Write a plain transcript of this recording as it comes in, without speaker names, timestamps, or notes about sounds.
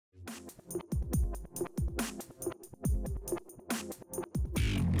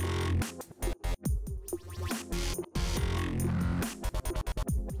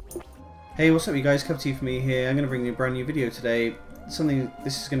Hey, what's up you guys, Cup of Tea for me here. I'm going to bring you a brand new video today. This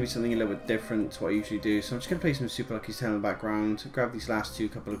is going to be something a little bit different to what I usually do. So I'm just going to play some Super Lucky's Tale in the background, grab these last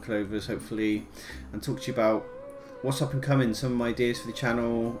couple of clovers hopefully, and talk to you about what's up and coming, some of my ideas for the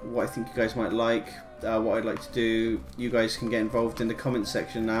channel, what I think you guys might like, what I'd like to do. You guys can get involved in the comment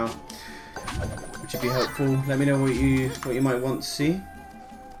section now, which would be helpful. Let me know what you might want to see.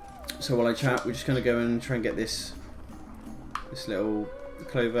 So while I chat, we're just going to go and try and get this little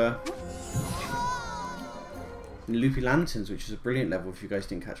clover. And Loopy Lanterns, which is a brilliant level if you guys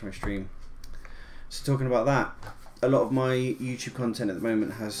didn't catch my stream. So talking about that, a lot of my YouTube content at the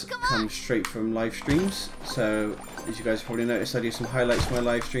moment has come straight from live streams. So as you guys probably noticed, I do some highlights of my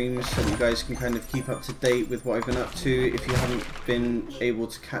live streams so that you guys can kind of keep up to date with what I've been up to if you haven't been able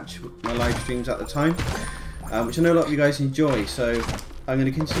to catch my live streams at the time, which I know a lot of you guys enjoy. So I'm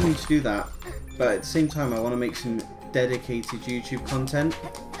going to continue to do that, but at the same time I want to make some dedicated YouTube content.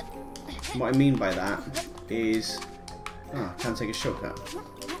 And what I mean by that is, I can't take a shortcut.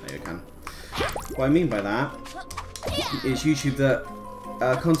 There you can. What I mean by that is YouTube that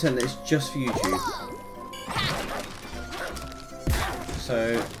content that is just for YouTube.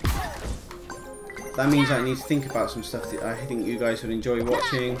 So that means I need to think about some stuff that I think you guys would enjoy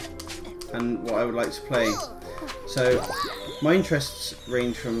watching and what I would like to play. So my interests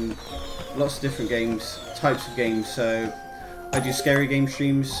range from lots of different games, types of games. So I do scary game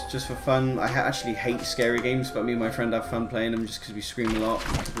streams just for fun. I actually hate scary games, but me and my friend have fun playing them just because we scream a lot.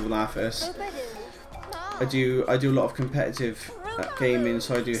 People laugh at us. I do a lot of competitive gaming,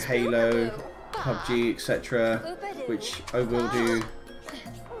 so I do Halo, PUBG, etc., which I will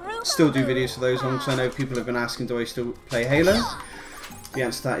still do videos for those ones. I know people have been asking, do I still play Halo? The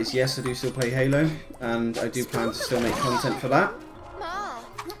answer to that is yes, I do still play Halo, and I do plan to still make content for that.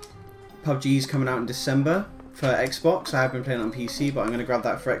 PUBG is coming out in December for Xbox. I have been playing it on PC, but I'm going to grab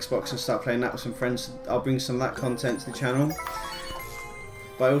that for Xbox and start playing that with some friends. I'll bring some of that content to the channel.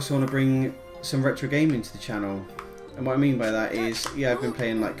 But I also want to bring some retro gaming to the channel. And what I mean by that is, yeah, I've been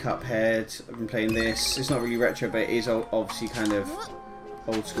playing like Cuphead, I've been playing this. It's not really retro, but it is obviously kind of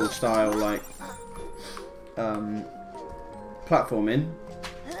old school style, like platforming.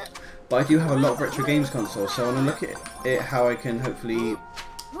 But I do have a lot of retro games consoles, so I want to look at it how I can hopefully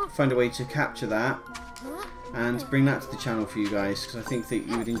find a way to capture that and bring that to the channel for you guys, because I think that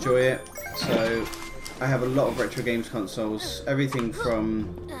you would enjoy it. So I have a lot of retro games consoles, everything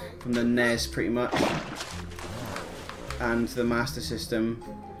from the NES pretty much, and the Master System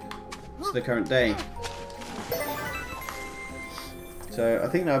to the current day. So I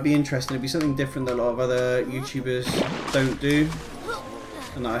think that would be interesting. It'd be something different that a lot of other YouTubers don't do,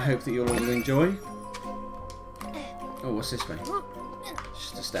 and I hope that you'll all enjoy. Oh, what's this way?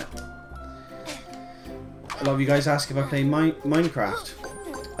 Just a step. A lot of you guys ask if I play Minecraft.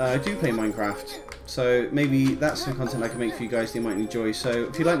 I do play Minecraft, so maybe that's some content I can make for you guys that you might enjoy. So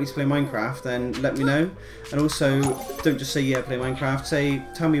if you'd like me to play Minecraft, then let me know. And also, don't just say yeah, play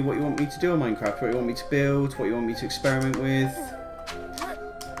Minecraft. Tell me what you want me to do on Minecraft, what you want me to build, what you want me to experiment with,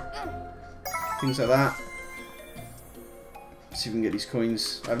 things like that. See if we can get these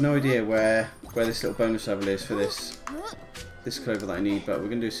coins. I have no idea where this little bonus level is for this clover that I need, but we're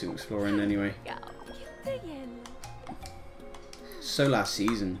gonna do some exploring anyway. Solar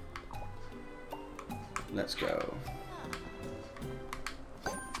season. Let's go.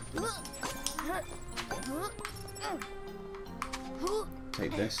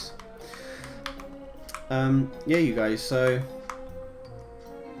 Take this. Yeah, you guys, so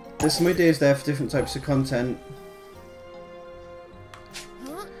there's some ideas there for different types of content.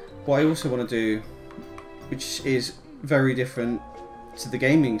 What I also want to do, which is very different to the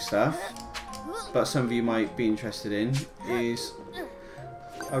gaming stuff, but some of you might be interested in, is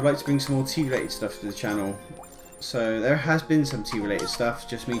I'd like to bring some more tea related stuff to the channel. So there has been some tea related stuff,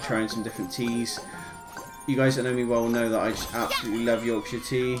 just me trying some different teas. You guys that know me well know that I just absolutely love Yorkshire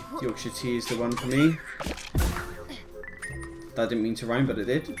tea. Yorkshire tea is the one for me. That didn't mean to rhyme, but it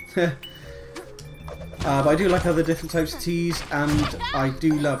did. But I do like other different types of teas, and I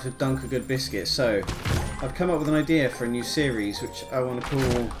do love to dunk a good biscuit. So I've come up with an idea for a new series which I want to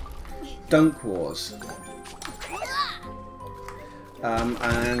call Dunk Wars.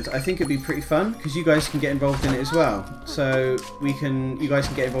 And I think it'd be pretty fun because you guys can get involved in it as well. So you guys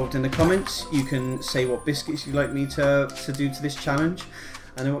can get involved in the comments. You can say what biscuits you'd like me to do to this challenge,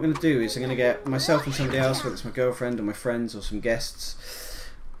 and then what I'm going to do is I'm going to get myself and somebody else, whether it's my girlfriend or my friends or some guests,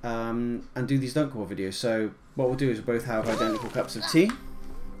 and do these Dunk War videos. So what we'll do is we'll both have identical cups of tea,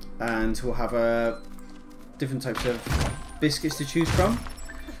 and we'll have different types of biscuits to choose from,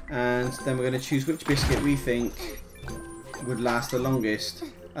 and then we're going to choose which biscuit we think would last the longest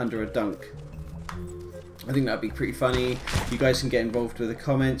under a dunk. I think that'd be pretty funny. You guys can get involved with the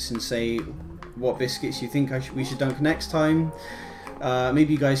comments and say what biscuits you think we should dunk next time.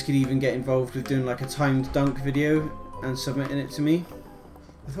 Maybe you guys could even get involved with doing like a timed dunk video and submitting it to me.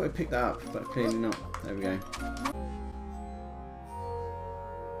 I thought I picked that up, but clearly not. There we go.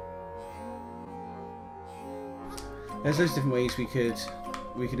 There's loads of different ways we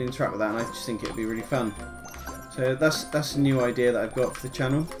could interact with that, and I just think it'd be really fun. So that's a new idea that I've got for the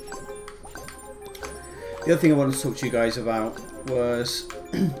channel. The other thing I wanted to talk to you guys about was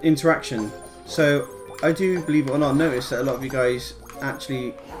interaction. So I do, believe it or not, notice that a lot of you guys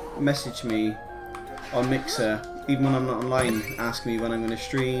actually message me on Mixer, even when I'm not online, ask me when I'm going to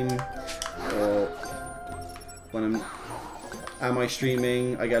stream, or when am I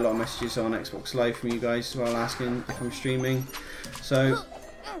streaming. I get a lot of messages on Xbox Live from you guys as well, asking if I'm streaming. So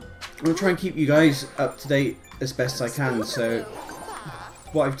I'm going to try and keep you guys up to date as best I can. So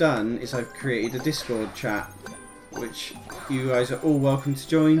what I've done is I've created a Discord chat, which you guys are all welcome to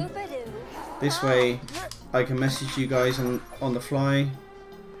join. This way I can message you guys on the fly,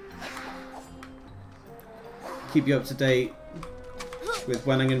 keep you up to date with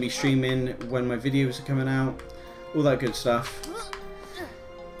when I'm going to be streaming, when my videos are coming out, all that good stuff.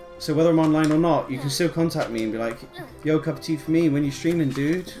 So whether I'm online or not, you can still contact me and be like, yo, cup of tea for me, when you're streaming,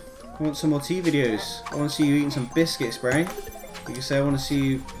 dude. I want some more tea videos. I want to see you eating some biscuits, bro. You can say I want to see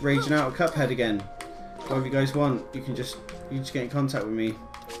you raging out a Cuphead again. Whatever you guys want, you just get in contact with me,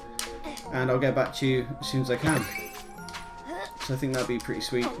 and I'll get back to you as soon as I can. So I think that'd be pretty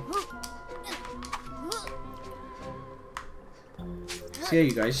sweet. So yeah,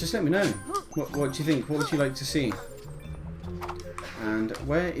 you guys, just let me know. What do you think? What would you like to see? And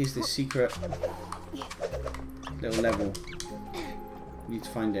where is this secret little level? We need to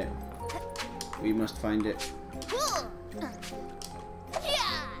find it. We must find it.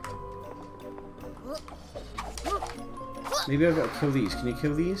 Maybe I've got to kill these. Can you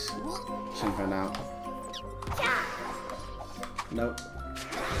kill these? Just gonna find out. Nope.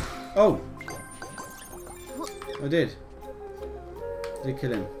 Oh! I did. I did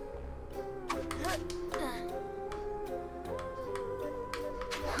kill him.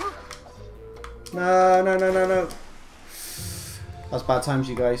 No, no, no, no, no. That's bad times,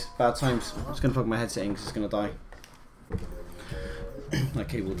 you guys. Bad times. I'm just going to plug my headset in because it's going to die. That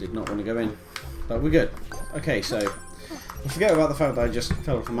cable did not want to go in. But we're good. Okay, so forget about the fact that I just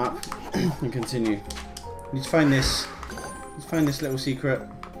fell off the map and continue. Need to find this. Need to find this little secret.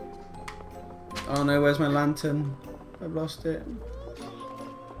 Oh no, where's my lantern? I've lost it.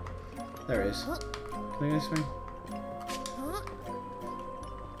 There it is. Can I go this way?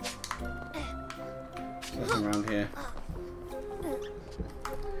 Nothing around here.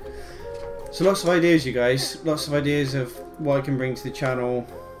 So lots of ideas, you guys. Lots of ideas of what I can bring to the channel.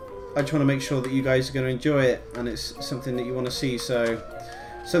 I just want to make sure that you guys are going to enjoy it, and it's something that you want to see. So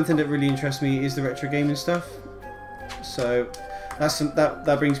something that really interests me is the retro gaming stuff. So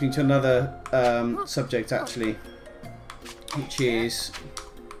that brings me to another subject actually, which is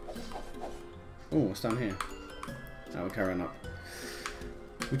what's down here? Now we're carrying up.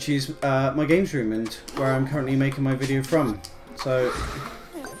 Which is my games room and where I'm currently making my video from. So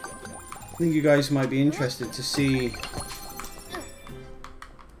I think you guys might be interested to see.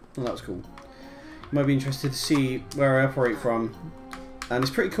 Oh, that was cool. You might be interested to see where I operate from. And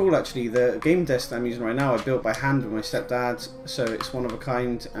it's pretty cool actually. The game desk that I'm using right now I built by hand with my stepdad, so it's one of a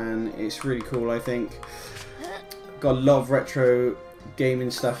kind and it's really cool, I think. Got a lot of retro gaming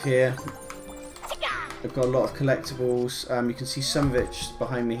stuff here. I've got a lot of collectibles. You can see some of it just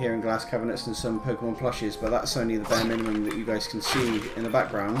behind me here in glass cabinets and some Pokemon plushes, but that's only the bare minimum that you guys can see in the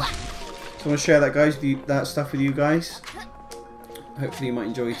background. So I want to share that, guys, that stuff with you guys. Hopefully you might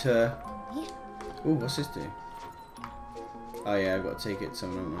enjoy to... Oh, what's this do? Oh yeah, I've got to take it to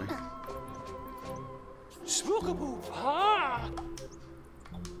someone, haven't I? Spookaboo! Ah!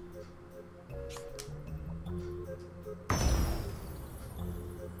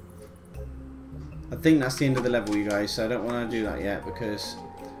 I think that's the end of the level, you guys, so I don't want to do that yet because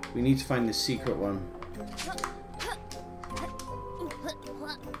we need to find this secret one.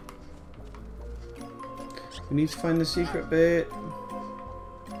 We need to find the secret bit.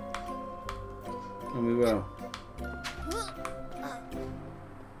 And we will.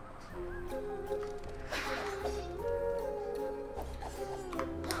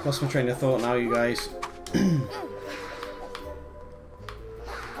 Lost my train of thought now, you guys.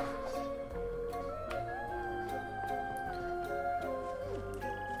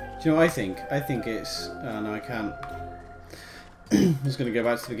 Do you know what I think? I think it's... no, I can't. I was going to go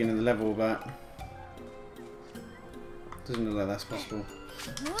back to the beginning of the level, but... doesn't look like that's possible.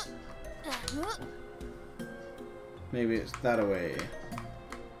 Maybe it's that away.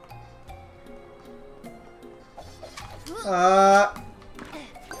 I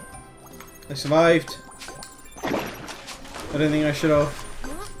survived. I don't think I should have,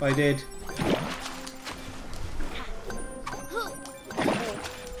 but I did.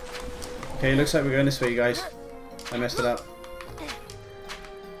 Okay, looks like we're going this way, guys. I messed it up.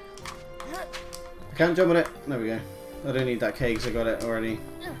 I can't jump on it. There we go. I don't need that K because I got it already.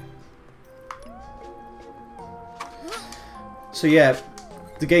 So yeah,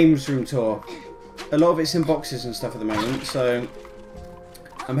 the games room tour. A lot of it's in boxes and stuff at the moment, so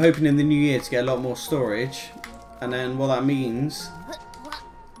I'm hoping in the new year to get a lot more storage. And then what that means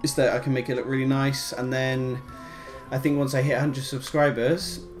is that I can make it look really nice. And then I think once I hit 100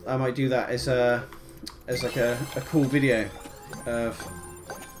 subscribers, I might do that as like a cool video of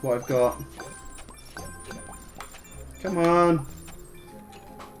what I've got. Come on.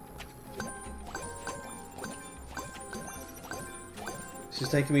 This is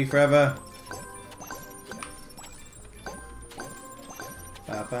taking me forever.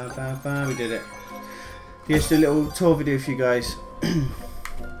 Ba, ba, ba, ba. We did it. Here's a little tour video for you guys.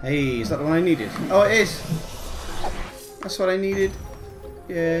 Hey, is that the one I needed? Oh, it is. That's what I needed.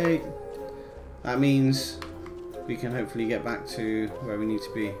 Yay. That means we can hopefully get back to where we need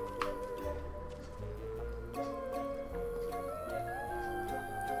to be.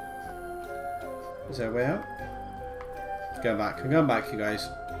 Is there a way out? Go back. I'm going back, you guys.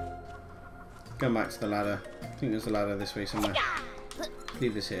 Going back to the ladder. I think there's a ladder this way somewhere.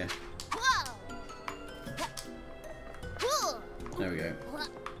 Leave this here. There we go.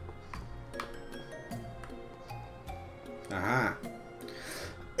 Aha.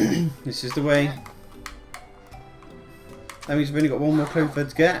 This is the way. That means we've only got one more clover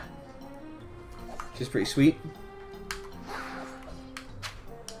to get, which is pretty sweet.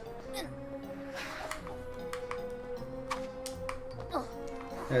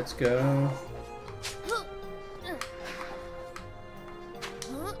 Let's go.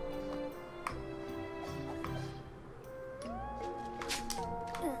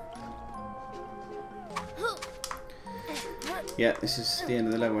 Yeah, this is the end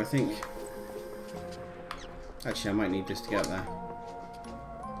of the level, I think. Actually, I might need this to get up there.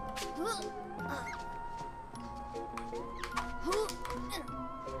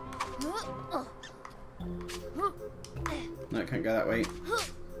 No, I can't go that way.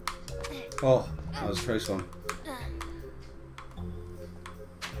 Oh, that was a close one.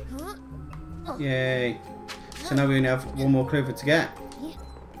 Yay. So now we only have one more clover to get.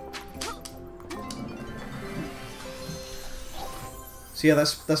 So yeah,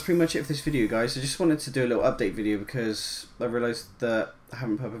 that's pretty much it for this video, guys. I just wanted to do a little update video because I realised that I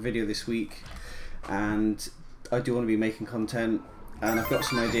haven't put up a video this week and I do want to be making content and I've got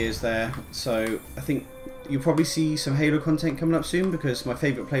some ideas there. So I think you'll probably see some Halo content coming up soon because my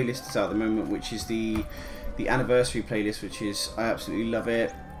favourite playlist is out at the moment, which is the anniversary playlist, which is, I absolutely love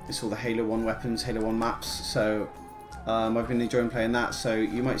it. It's all the Halo 1 weapons, Halo 1 maps, so I've been enjoying playing that, so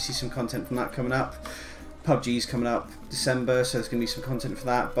you might see some content from that coming up. PUBG's coming up December, so there's going to be some content for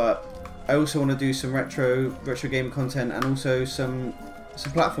that, but I also want to do some retro game content and also some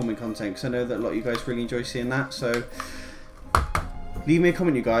platforming content because I know that a lot of you guys really enjoy seeing that. So leave me a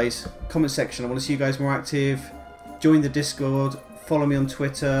comment, you guys. Comment section. I want to see you guys more active. Join the Discord. Follow me on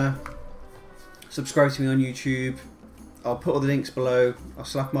Twitter. Subscribe to me on YouTube. I'll put all the links below. I'll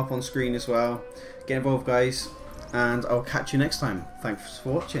slap them up on screen as well. Get involved, guys, and I'll catch you next time. Thanks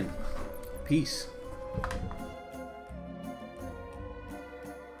for watching. Peace.